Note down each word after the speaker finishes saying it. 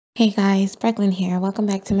Hey guys, Brooklyn here. Welcome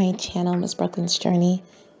back to my channel, Miss Brooklyn's Journey.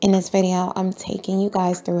 In this video, I'm taking you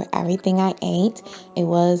guys through everything I ate. It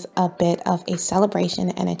was a bit of a celebration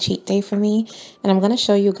and a cheat day for me. And I'm going to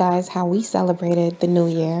show you guys how we celebrated the new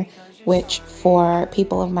year, which for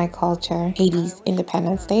people of my culture, Haiti's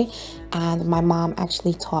Independence Day. And my mom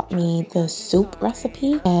actually taught me the soup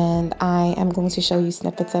recipe, and I am going to show you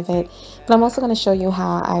snippets of it. But I'm also going to show you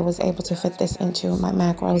how I was able to fit this into my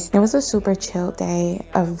macros. It was a super chill day,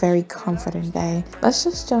 a very comforting day. Let's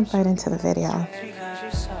just jump right into the video.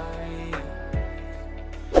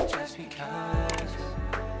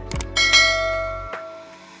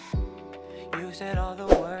 You said all the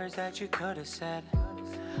words that you could have said.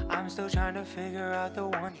 I'm still trying to figure out the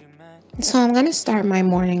ones you meant. So I'm going to start my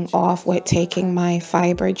morning off with taking my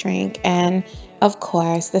fiber drink, and of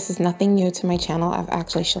course this is nothing new to my channel. I've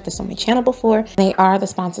actually showed this on my channel before. They are the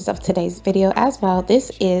sponsors of today's video as well.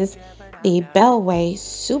 This is the Bellway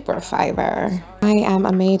Super Fiber. I am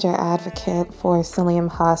a major advocate for psyllium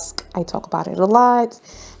husk. I talk about it a lot,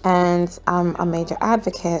 and I'm a major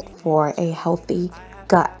advocate for a healthy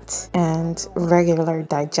gut and regular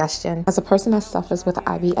digestion. As a person that suffers with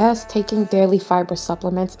IBS, taking daily fiber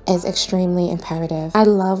supplements is extremely imperative. I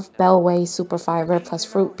love Bellway Super Fiber plus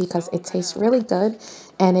fruit because it tastes really good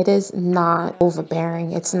and it is not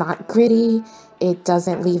overbearing. It's not gritty. It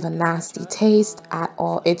doesn't leave a nasty taste at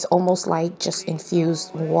all. It's almost like just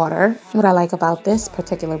infused water. What I like about this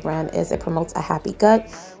particular brand is it promotes a happy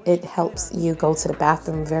gut. It helps you go to the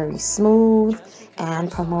bathroom very smooth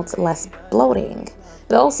and promotes less bloating.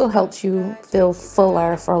 It also helps you feel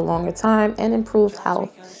fuller for a longer time and improve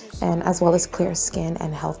health, and as well as clear skin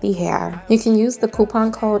and healthy hair. You can use the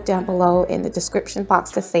coupon code down below in the description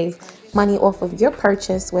box to save money off of your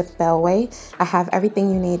purchase with Bellway. I have everything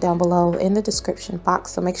you need down below in the description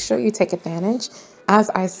box, so make sure you take advantage. As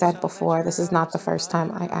I said before, this is not the first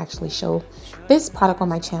time I actually show this product on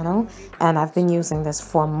my channel, and I've been using this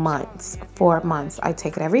for months. I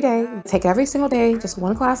take it every day, take it every single day, just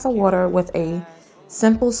 1 glass of water with a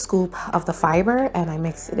simple scoop of the fiber, and I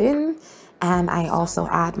mix it in. And I also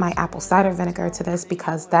add my apple cider vinegar to this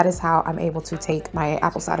because that is how I'm able to take my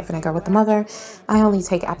apple cider vinegar with the mother. I only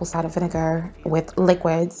take apple cider vinegar with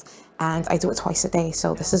liquids, and I do it twice a day.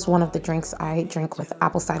 So this is one of the drinks I drink with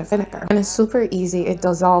apple cider vinegar. And it's super easy. It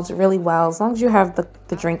dissolves really well as long as you have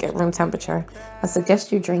the drink at room temperature. I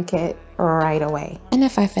suggest you drink it right away. And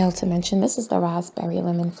if I fail to mention, this is the raspberry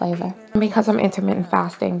lemon flavor. Because I'm intermittent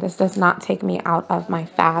fasting, this does not take me out of my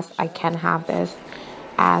fast. I can have this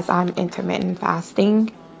as I'm intermittent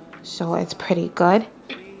fasting, so it's pretty good.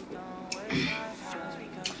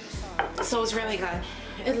 So it's really good.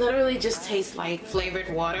 It literally just tastes like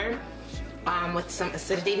flavored water with some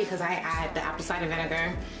acidity because I add the apple cider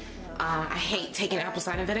vinegar. I hate taking apple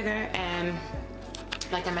cider vinegar, and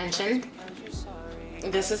like I mentioned,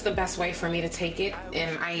 this is the best way for me to take it,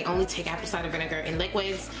 and I only take apple cider vinegar in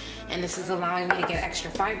liquids, and this is allowing me to get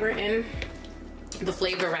extra fiber in. The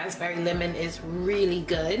flavor raspberry lemon is really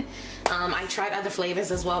good. I tried other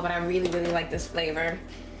flavors as well, but I really like this flavor.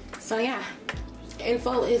 So yeah,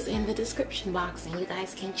 info is in the description box and you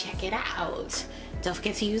guys can check it out. Don't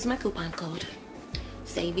forget to use my coupon code.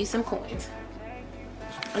 Save you some coins.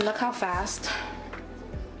 And look how fast.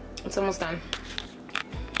 It's almost done.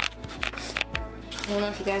 I don't know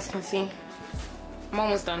if you guys can see. I'm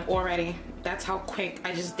almost done already. That's how quick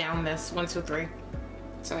I just downed this. 1, 2, 3.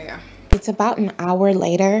 So yeah. It's about an hour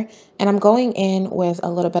later, and I'm going in with a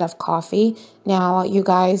little bit of coffee. Now, you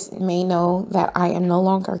guys may know that I am no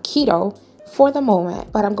longer keto for the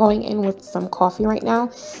moment, but I'm going in with some coffee right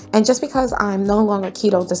now. And just because I'm no longer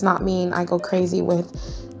keto does not mean I go crazy with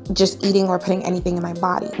just eating or putting anything in my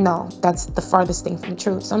body. No, that's the farthest thing from the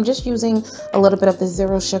truth. So I'm just using a little bit of the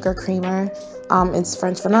zero sugar creamer. It's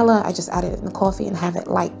French vanilla. I just add it in the coffee and have it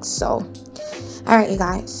like so. Alright, you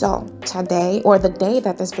guys, so today, or the day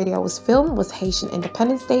that this video was filmed, was Haitian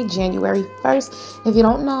Independence Day, January 1st. If you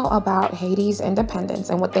don't know about Haiti's independence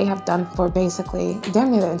and what they have done for basically damn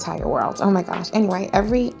near the entire world, oh my gosh. Anyway,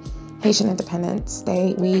 every Haitian Independence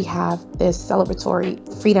Day, we have this celebratory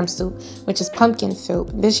freedom soup, which is pumpkin soup.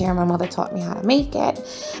 This year, my mother taught me how to make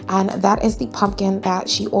it, and that is the pumpkin that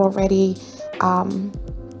she already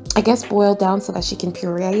I guess boiled down so that she can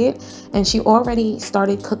puree it, and she already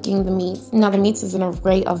started cooking the meats. Now the meats is an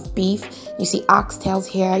array of beef. You see oxtails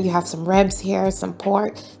here, you have some ribs here, some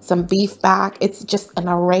pork, some beef back. It's just an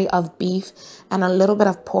array of beef and a little bit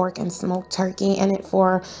of pork and smoked turkey in it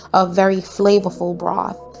for a very flavorful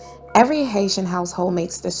broth. Every Haitian household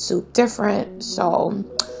makes this soup different, so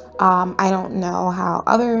I don't know how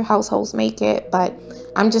other households make it, but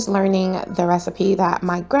I'm just learning the recipe that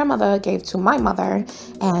my grandmother gave to my mother,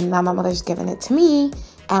 and now my mother's giving it to me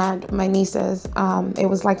and my nieces. It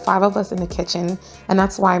was like 5 of us in the kitchen, and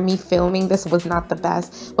that's why me filming this was not the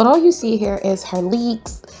best. But all you see here is her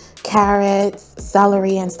leeks, carrots,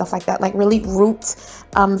 celery, and stuff like that, like really root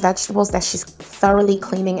vegetables that she's thoroughly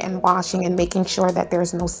cleaning and washing and making sure that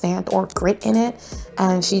there's no sand or grit in it.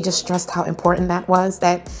 And she just stressed how important that was,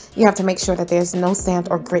 that you have to make sure that there's no sand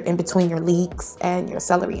or grit in between your leeks and your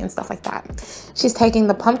celery and stuff like that. She's taking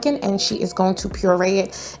the pumpkin and she is going to puree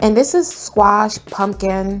it. And this is squash,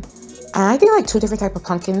 pumpkin, and I think like 2 different type of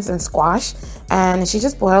pumpkins and squash. And she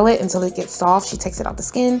just boil it until it gets soft. She takes it out the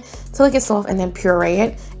skin till it gets soft and then puree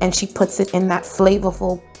it. And she puts it in that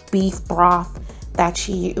flavorful beef broth that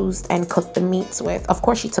she used and cooked the meats with. Of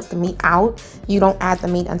course, she took the meat out. You don't add the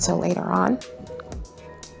meat until later on.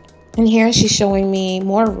 And here she's showing me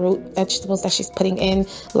more root vegetables that she's putting in,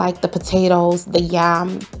 like the potatoes, the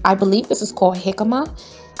yam. I believe this is called jicama.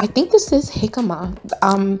 I think this is jicama.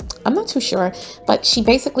 I'm not too sure, but she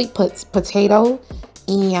basically puts potato,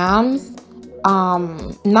 yams,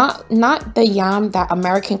 not the yam that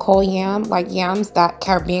American call yam, like yams that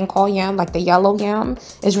Caribbean call yam, like the yellow yam.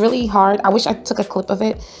 Is really hard. I wish I took a clip of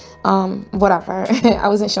it. Whatever. I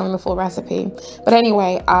wasn't showing the full recipe, but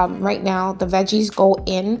anyway, right now the veggies go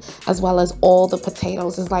in, as well as all the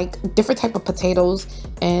potatoes. It's like different type of potatoes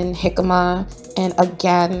and jicama, and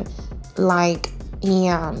again, like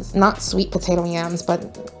yams, not sweet potato yams,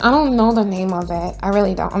 but I don't know the name of it. I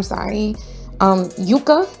really don't. I'm sorry.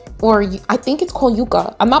 Yuca, or I think it's called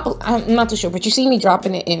yuca. I'm not too sure, but you see me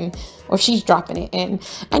dropping it in, or she's dropping it in.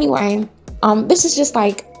 Anyway, this is just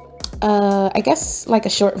like I guess like a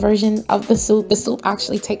short version of the soup. The soup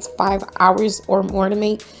actually takes 5 hours or more to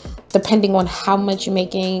make, depending on how much you're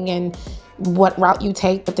making and what route you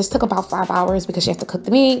take. But this took about 5 hours because you have to cook the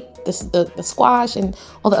meat, this is the squash, and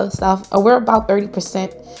all the other stuff. We're about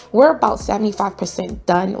 30%, we're about 75%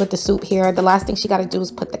 done with the soup here. The last thing she got to do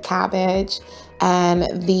is put the cabbage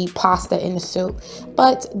and the pasta in the soup.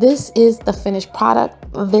 But this is the finished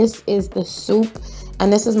product. This is the soup,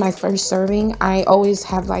 and this is my first serving. I always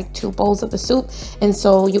have like 2 bowls of the soup, and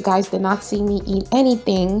so you guys did not see me eat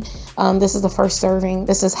anything. This is the first serving.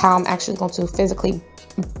 This is how I'm actually going to physically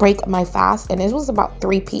break my fast, and it was about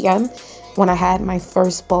 3 p.m. when I had my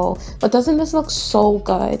first bowl. But doesn't this look so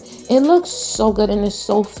good? It looks so good, and it's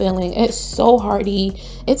so filling. It's so hearty.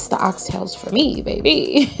 It's the oxtails for me,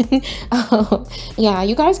 baby. Yeah,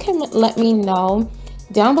 you guys can let me know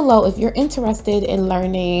down below if you're interested in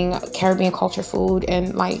learning Caribbean culture food,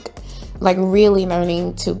 and like really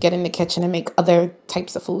learning to get in the kitchen and make other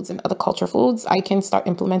types of foods and other culture foods. I can start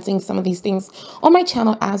implementing some of these things on my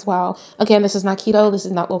channel as well. Again, this is not keto, this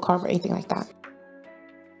is not low carb or anything like that.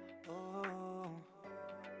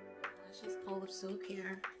 Let's just bowl of soup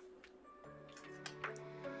here.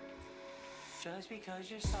 Just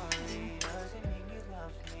because you're sorry doesn't mean you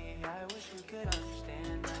love me. I wish we could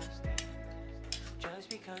understand that. Just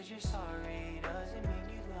because you're sorry doesn't mean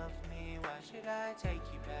you love me. Why should I take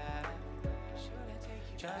you back?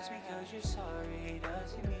 Just because you're sorry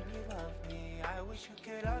doesn't mean you love me. I wish you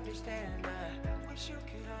could understand that. I wish you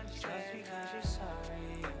could understand. Just because you're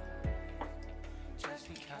sorry. Just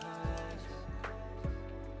because.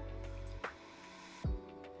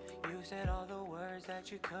 You said all the words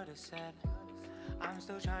that you could have said. I'm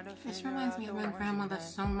still trying to. This reminds me of my grandmother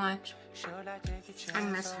so much. I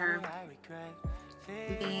miss her.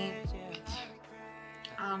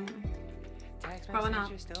 Growing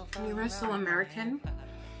up, we were so American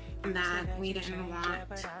that we didn't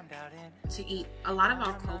want to eat a lot of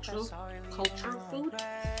our cultural food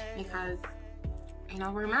because, you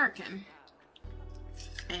know, we're American.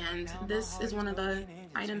 And this is one of the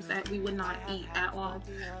items that we would not eat at all.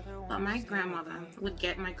 But my grandmother would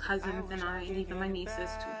get my cousins and I, and even my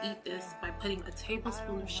nieces, to eat this by putting a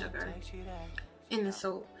tablespoon of sugar in the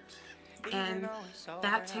soup. And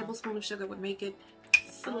that tablespoon of sugar would make it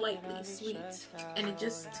slightly sweet, and it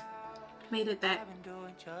just made it that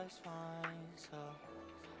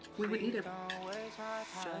we would eat it.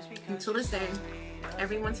 Until this day,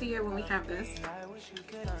 every once a year when we have this,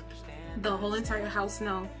 the whole entire house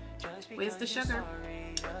know, where's the sugar?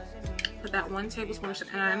 Put that 1 tablespoon of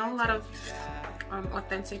sugar. And I know a lot of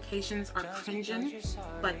authentic Haitians are cringing,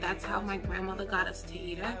 but that's how my grandmother got us to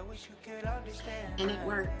eat it, and it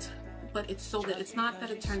worked. But it's so good. It's not that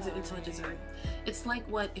it turns it into a dessert. It's like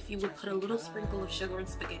what if you would put a little sprinkle of sugar in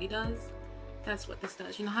spaghetti does. That's what this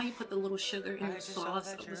does. You know how you put the little sugar in the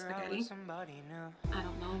sauce of the spaghetti? I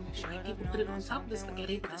don't know. Like people put it on top of the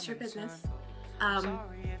spaghetti, but that's your business.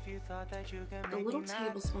 the little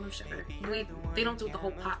tablespoon of sugar. They don't do the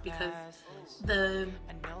whole pot because the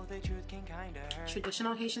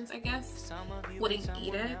traditional Haitians, I guess, wouldn't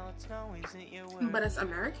eat it. But as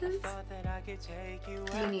Americans,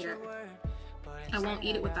 you need it. I won't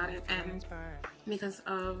eat it without it, and because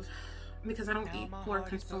I don't eat or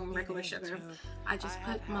consume regular sugar, I just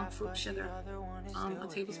put monk fruit sugar, a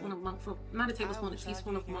tablespoon of monk fruit, not a tablespoon, a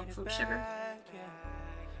teaspoon of monk fruit sugar.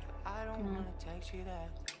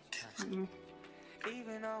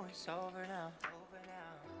 Even though it's over now,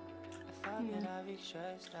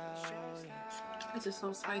 it's just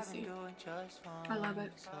so spicy. I love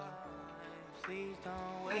it.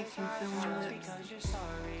 I can feel my lips.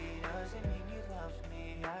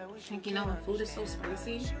 Like, you know, when food is so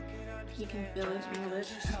spicy, you can feel it in your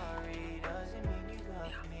lips. Yeah,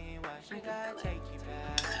 I can feel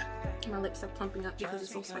it. My lips are plumping up because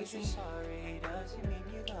it's so spicy.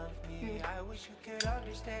 You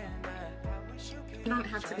don't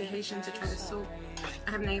have to be Haitian to try the soup.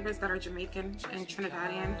 I have neighbors that are Jamaican and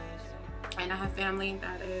Trinidadian, and I have family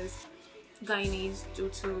that is Guyanese due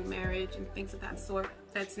to marriage and things of that sort,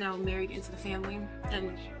 that's now married into the family,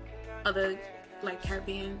 and other like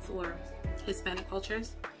Caribbeans or Hispanic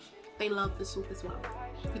cultures. They love the soup as well.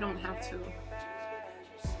 You don't have to.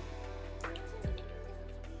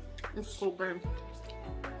 It's so good.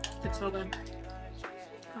 It's so good.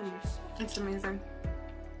 It's amazing.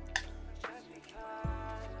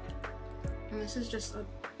 And this is just a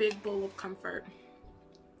big bowl of comfort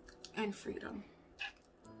and freedom.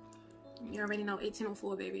 You already know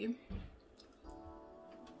 1804, baby.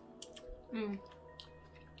 I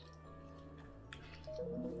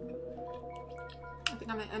think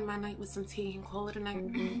I'm gonna end my night with some tea and call it a night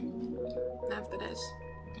after this.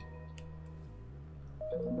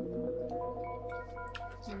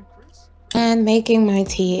 And making my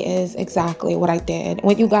tea is exactly what I did.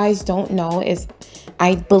 What you guys don't know is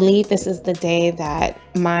I believe this is the day that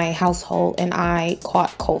my household and I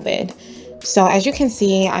caught COVID. So as you can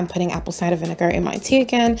see, I'm putting apple cider vinegar in my tea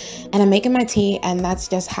again, and I'm making my tea, and that's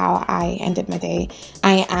just how I ended my day.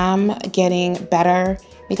 I am getting better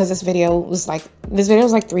because this video was like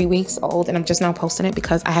 3 weeks old, and I'm just now posting it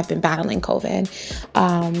because I have been battling COVID.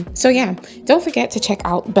 So yeah, don't forget to check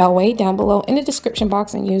out Bellway down below in the description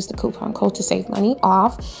box and use the coupon code to save money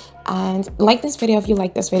off. And like this video if you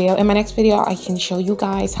like this video. In my next video, I can show you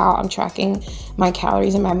guys how I'm tracking my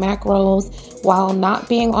calories and my macros while not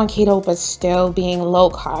being on keto but still being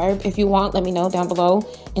low carb. If you want, let me know down below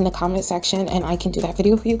in the comment section and I can do that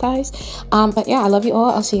video for you guys. But yeah, I love you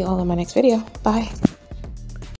all. I'll see you all in my next video. Bye.